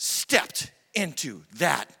just stepped into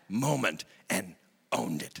that moment and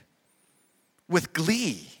owned it with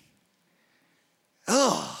glee.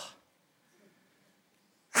 Ugh.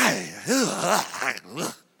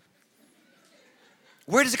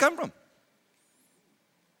 Where does it come from?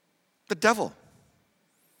 The devil.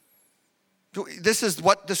 This is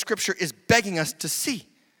what the scripture is begging us to see.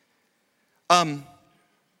 From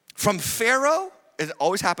Pharaoh, it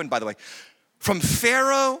always happened, by the way, from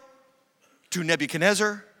Pharaoh to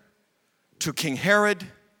Nebuchadnezzar to King Herod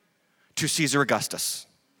to Caesar Augustus,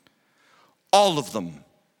 all of them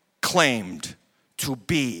claimed to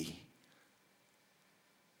be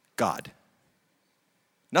God.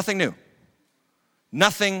 Nothing new.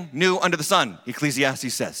 Nothing new under the sun,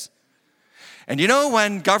 Ecclesiastes says. And you know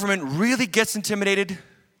when government really gets intimidated?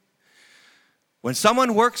 When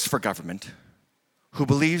someone works for government who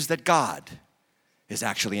believes that God is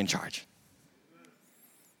actually in charge.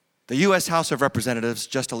 The U.S. House of Representatives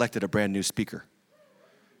just elected a brand new speaker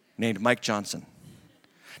named Mike Johnson.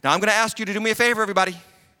 Now I'm going to ask you to do me a favor, everybody.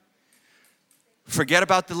 Forget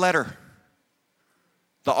about the letter.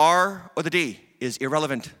 The R or the D is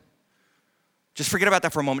irrelevant. Just forget about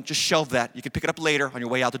that for a moment. Just shelve that. You can pick it up later on your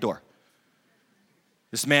way out the door.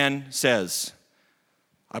 This man says,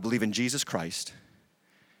 I believe in Jesus Christ,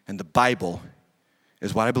 and the Bible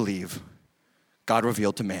is what I believe God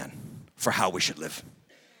revealed to man for how we should live.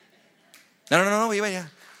 No, wait.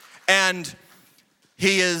 And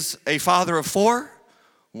he is a father of 4,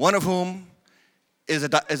 one of whom is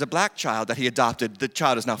a black child that he adopted. The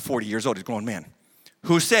child is now 40 years old, he's a grown man,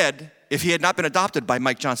 who said if he had not been adopted by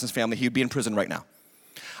Mike Johnson's family, he would be in prison right now.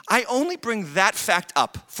 I only bring that fact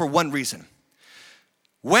up for one reason.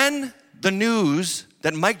 When the news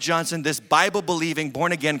that Mike Johnson, this Bible-believing,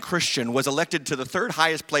 born-again Christian, was elected to the 3rd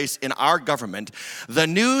highest place in our government, the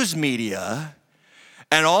news media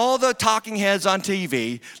and all the talking heads on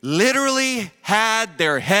TV literally had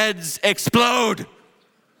their heads explode.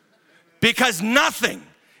 Because nothing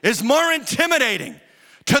is more intimidating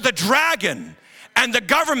to the dragon and the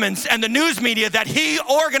governments and the news media that he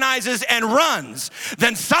organizes and runs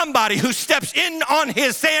than somebody who steps in on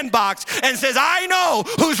his sandbox and says, I know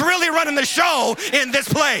who's really running the show in this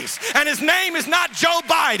place. And his name is not Joe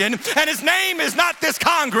Biden, and his name is not this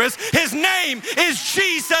Congress. His name is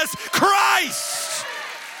Jesus Christ.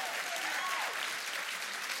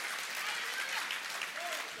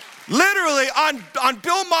 Literally, on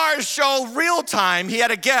Bill Maher's show, Real Time, he had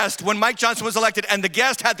a guest when Mike Johnson was elected, and the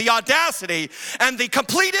guest had the audacity and the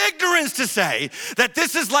complete ignorance to say that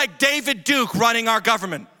this is like David Duke running our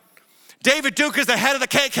government. David Duke is the head of the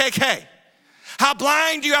KKK. How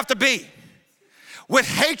blind do you have to be with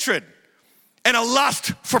hatred and a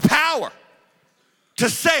lust for power to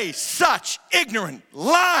say such ignorant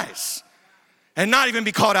lies and not even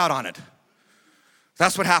be called out on it?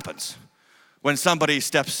 That's what happens when somebody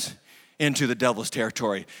steps into the devil's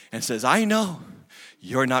territory and says, I know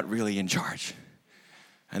you're not really in charge.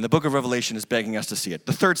 And the book of Revelation is begging us to see it.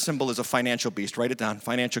 The 3rd symbol is a financial beast. Write it down,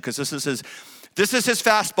 financial, because this is his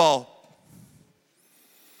fastball.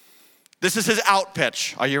 This is his out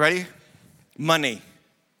pitch. Are you ready? Money.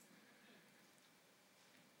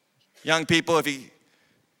 Young people, if he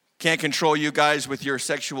can't control you guys with your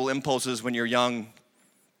sexual impulses when you're young,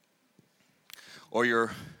 or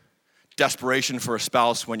your desperation for a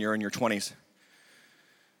spouse when you're in your 20s,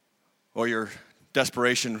 or your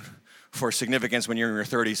desperation for significance when you're in your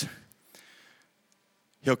 30s,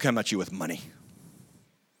 he'll come at you with money.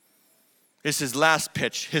 It's his last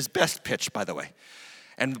pitch, his best pitch, by the way.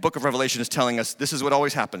 And the book of Revelation is telling us this is what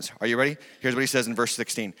always happens. Are you ready? Here's what he says in verse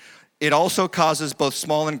 16. It also causes both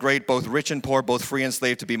small and great, both rich and poor, both free and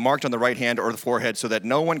slave to be marked on the right hand or the forehead so that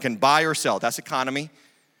no one can buy or sell. That's economy,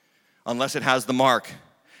 unless it has the mark.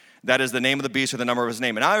 That is the name of the beast or the number of his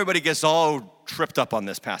name. And now everybody gets all tripped up on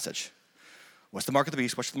this passage. What's the mark of the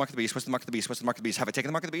beast? What's the mark of the beast? What's the mark of the beast? What's the mark of the beast? Have I taken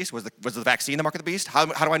the mark of the beast? Was the vaccine the mark of the beast? How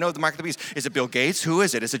do I know the mark of the beast? Is it Bill Gates? Who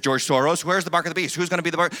is it? Is it George Soros? Where's the mark of the beast? Who's going to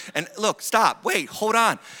be the mark? And look, stop, wait, hold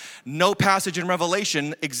on. No passage in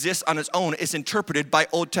Revelation exists on its own. It's interpreted by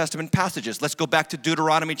Old Testament passages. Let's go back to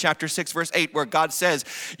Deuteronomy chapter 6, verse 8, where God says,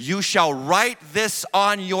 you shall write this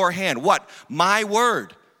on your hand. What? My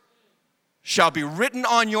word shall be written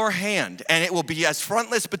on your hand, and it will be as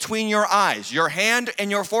frontlets between your eyes, your hand and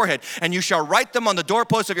your forehead, and you shall write them on the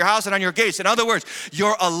doorposts of your house and on your gates. In other words,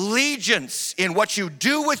 your allegiance in what you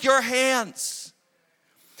do with your hands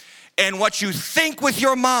and what you think with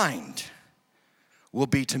your mind will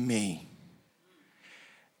be to me.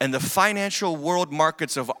 And the financial world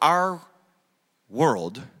markets of our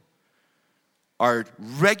world are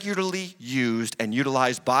regularly used and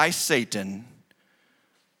utilized by Satan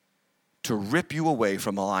to rip you away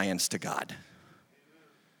from alliance to God.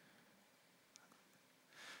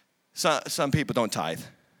 Some people don't tithe.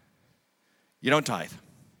 You don't tithe.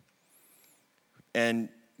 And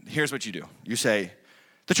here's what you do. You say,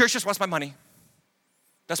 the church just wants my money.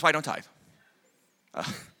 That's why I don't tithe.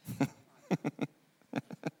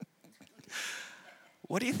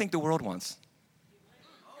 What do you think the world wants?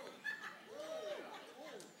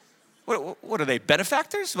 What are they,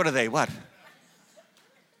 benefactors? What are they, what?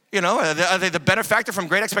 You know, are they the benefactor from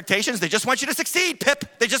Great Expectations? They just want you to succeed, Pip.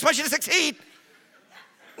 They just want you to succeed.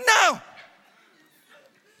 No.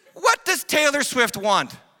 What does Taylor Swift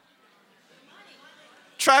want?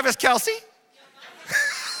 Travis Kelce?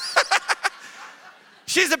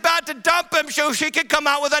 She's about to dump him so she can come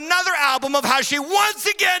out with another album of how she once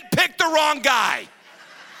again picked the wrong guy.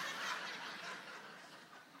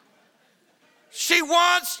 She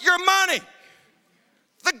wants your money.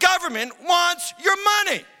 The government wants your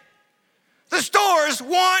money. The stores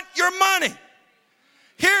want your money.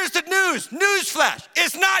 Here's the news, newsflash.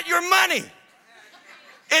 It's not your money.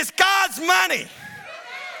 It's God's money.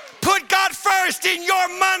 Put God first in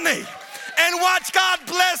your money and watch God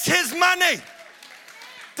bless his money.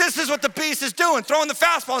 This is what the beast is doing, throwing the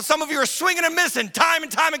fastball. And some of you are swinging and missing time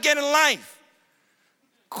and time again in life.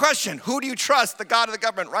 Question, who do you trust, the God of the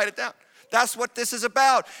government? Write it down. That's what this is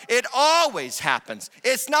about. It always happens.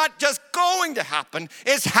 It's not just going to happen,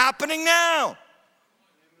 it's happening now.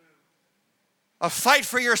 A fight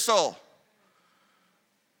for your soul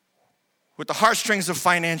with the heartstrings of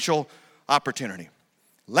financial opportunity.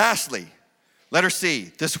 Lastly, letter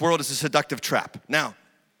C, this world is a seductive trap. Now,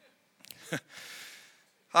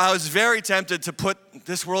 I was very tempted to put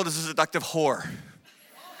this world as a seductive whore.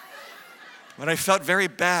 But I felt very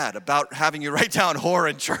bad about having you write down whore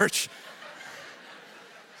in church.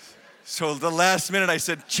 So the last minute I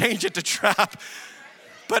said, change it to trap.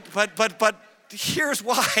 But here's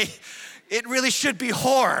why. It really should be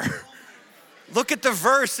whore. Look at the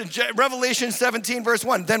verse in Revelation 17, verse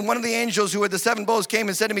 1. Then one of the angels who had the seven bowls came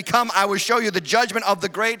and said to me, come, I will show you the judgment of the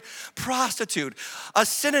great prostitute. A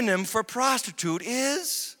synonym for prostitute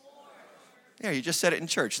is? Yeah, you just said it in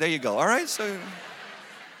church. There you go. All right, so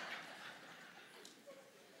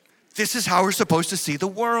this is how we're supposed to see the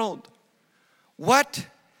world. What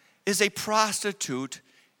is a prostitute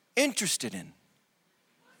interested in?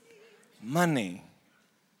 Money.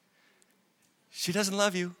 She doesn't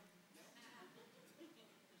love you.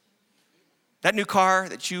 That new car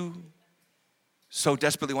that you so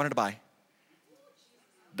desperately wanted to buy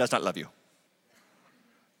does not love you.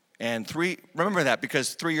 And remember that,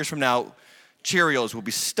 because 3 years from now, Cheerios will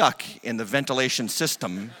be stuck in the ventilation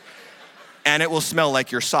system and it will smell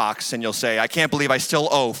like your socks, and you'll say, I can't believe I still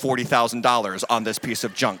owe $40,000 on this piece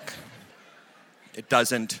of junk. It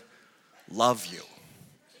doesn't love you.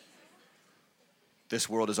 This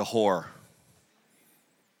world is a whore,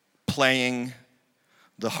 playing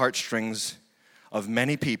the heartstrings of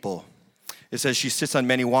many people. It says she sits on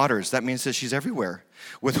many waters. That means that she's everywhere.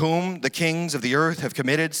 With whom the kings of the earth have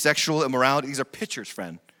committed sexual immorality. These are pictures,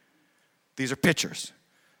 friend. These are pictures.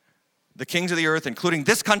 The kings of the earth, including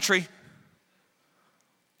this country,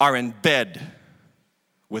 are in bed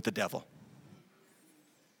with the devil.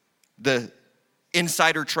 The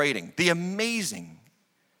insider trading, the amazing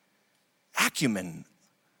acumen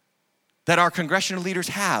that our congressional leaders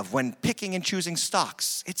have when picking and choosing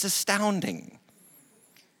stocks. It's astounding.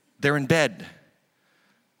 They're in bed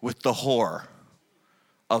with the whore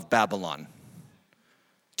of Babylon.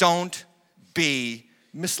 Don't be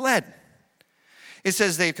misled. It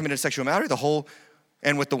says they've committed sexual immorality,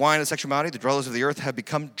 and with the wine of sexual immorality, the dwellers of the earth have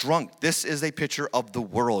become drunk. This is a picture of the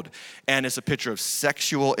world, and it's a picture of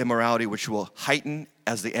sexual immorality, which will heighten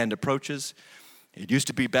as the end approaches. It used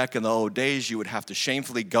to be back in the old days, you would have to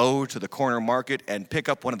shamefully go to the corner market and pick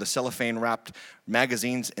up one of the cellophane-wrapped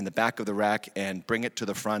magazines in the back of the rack and bring it to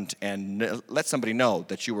the front and let somebody know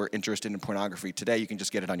that you were interested in pornography. Today, you can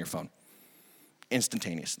just get it on your phone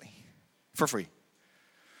instantaneously for free.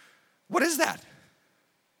 What is that?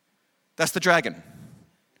 That's the dragon.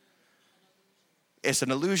 It's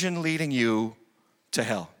an illusion leading you to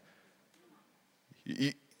hell.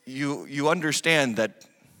 You understand that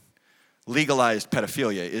legalized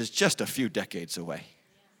pedophilia is just a few decades away.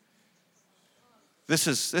 This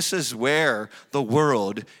is where the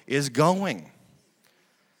world is going.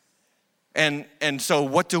 And so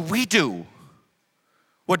what do we do?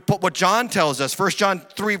 What John tells us, 1 John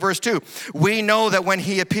 3, verse 2, we know that when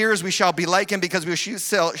he appears, we shall be like him because we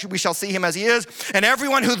shall see him as he is. And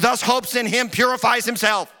everyone who thus hopes in him purifies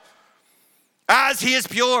himself as he is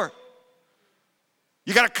pure.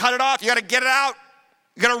 You got to cut it off. You got to get it out.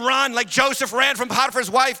 You got to run like Joseph ran from Potiphar's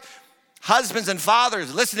wife. Husbands and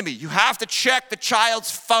fathers, listen to me. You have to check the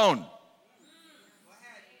child's phone.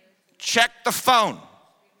 Check the phone.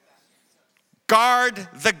 Guard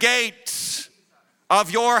the gates of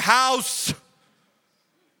your house.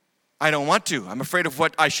 I don't want to. I'm afraid of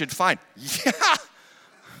what I should find. Yeah.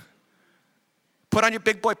 Put on your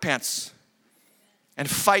big boy pants and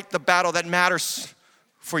fight the battle that matters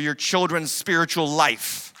for your children's spiritual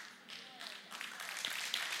life.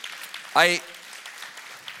 I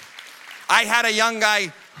had a young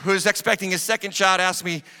guy who's expecting his second child ask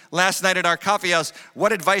me last night at our coffee house,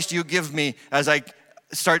 what advice do you give me as I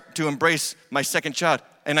start to embrace my second child?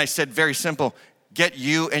 And I said, very simple, get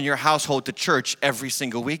you and your household to church every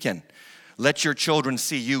single weekend. Let your children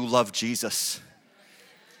see you love Jesus.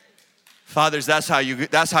 Fathers, that's how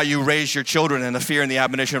you raise your children in the fear and the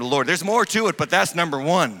admonition of the Lord. There's more to it, but that's number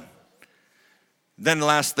one. Then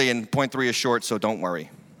lastly, and point 3 is short, so don't worry.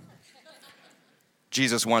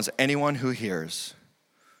 Jesus wants anyone who hears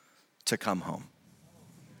to come home.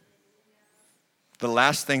 The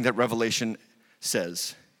last thing that Revelation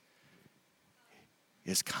says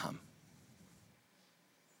is come.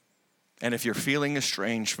 And if you're feeling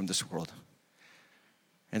estranged from this world,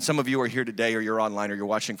 and some of you are here today or you're online or you're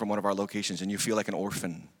watching from one of our locations and you feel like an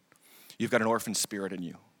orphan, you've got an orphan spirit in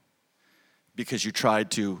you because you tried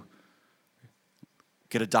to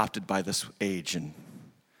get adopted by this age and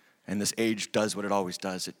this age does what it always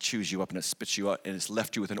does. It chews you up and it spits you out and it's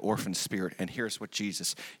left you with an orphan spirit. And here's what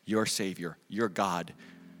Jesus, your Savior, your God,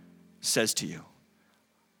 says to you.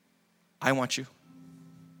 I want you.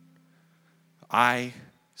 I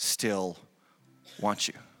still want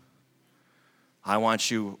you. I want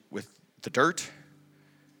you with the dirt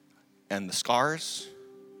and the scars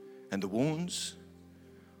and the wounds.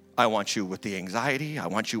 I want you with the anxiety. I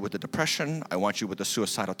want you with the depression. I want you with the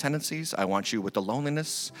suicidal tendencies. I want you with the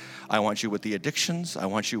loneliness. I want you with the addictions. I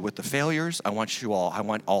want you with the failures. I want you all. I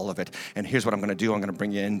want all of it. And here's what I'm going to do. I'm going to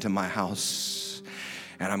bring you into my house.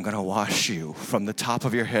 And I'm going to wash you from the top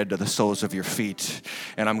of your head to the soles of your feet.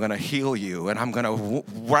 And I'm going to heal you. And I'm going to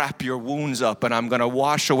wrap your wounds up. And I'm going to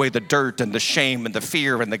wash away the dirt and the shame and the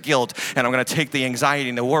fear and the guilt. And I'm going to take the anxiety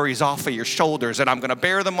and the worries off of your shoulders. And I'm going to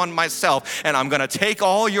bear them on myself. And I'm going to take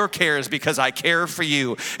all your cares because I care for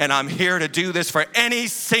you. And I'm here to do this for any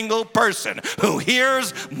single person who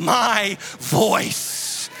hears my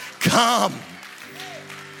voice. Come.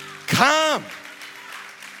 Come.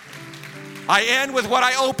 I end with what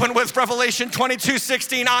I opened with, Revelation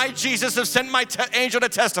 22:16. I, Jesus, have sent my angel to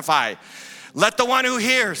testify. Let the one who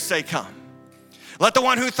hears say, come. Let the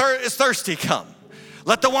one who is thirsty come.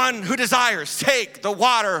 Let the one who desires take the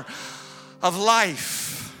water of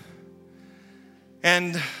life.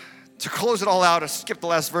 And to close it all out, I skip the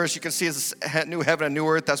last verse. You can see it's a new heaven and new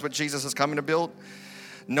earth. That's what Jesus is coming to build.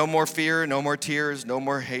 No more fear, no more tears, no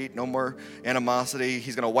more hate, no more animosity.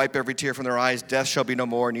 He's going to wipe every tear from their eyes. Death shall be no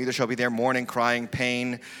more, neither shall be there mourning, crying,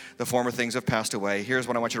 pain. The former things have passed away. Here's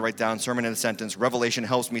what I want you to write down, sermon in a sentence. Revelation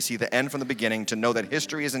helps me see the end from the beginning, to know that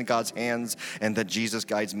history is in God's hands and that Jesus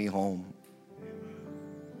guides me home.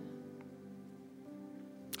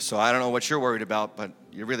 So I don't know what you're worried about, but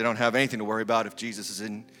you really don't have anything to worry about if Jesus is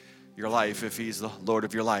in your life, if he's the Lord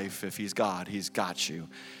of your life, if he's God, he's got you.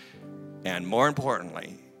 And more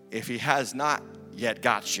importantly, if he has not yet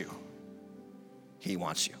got you, he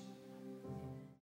wants you.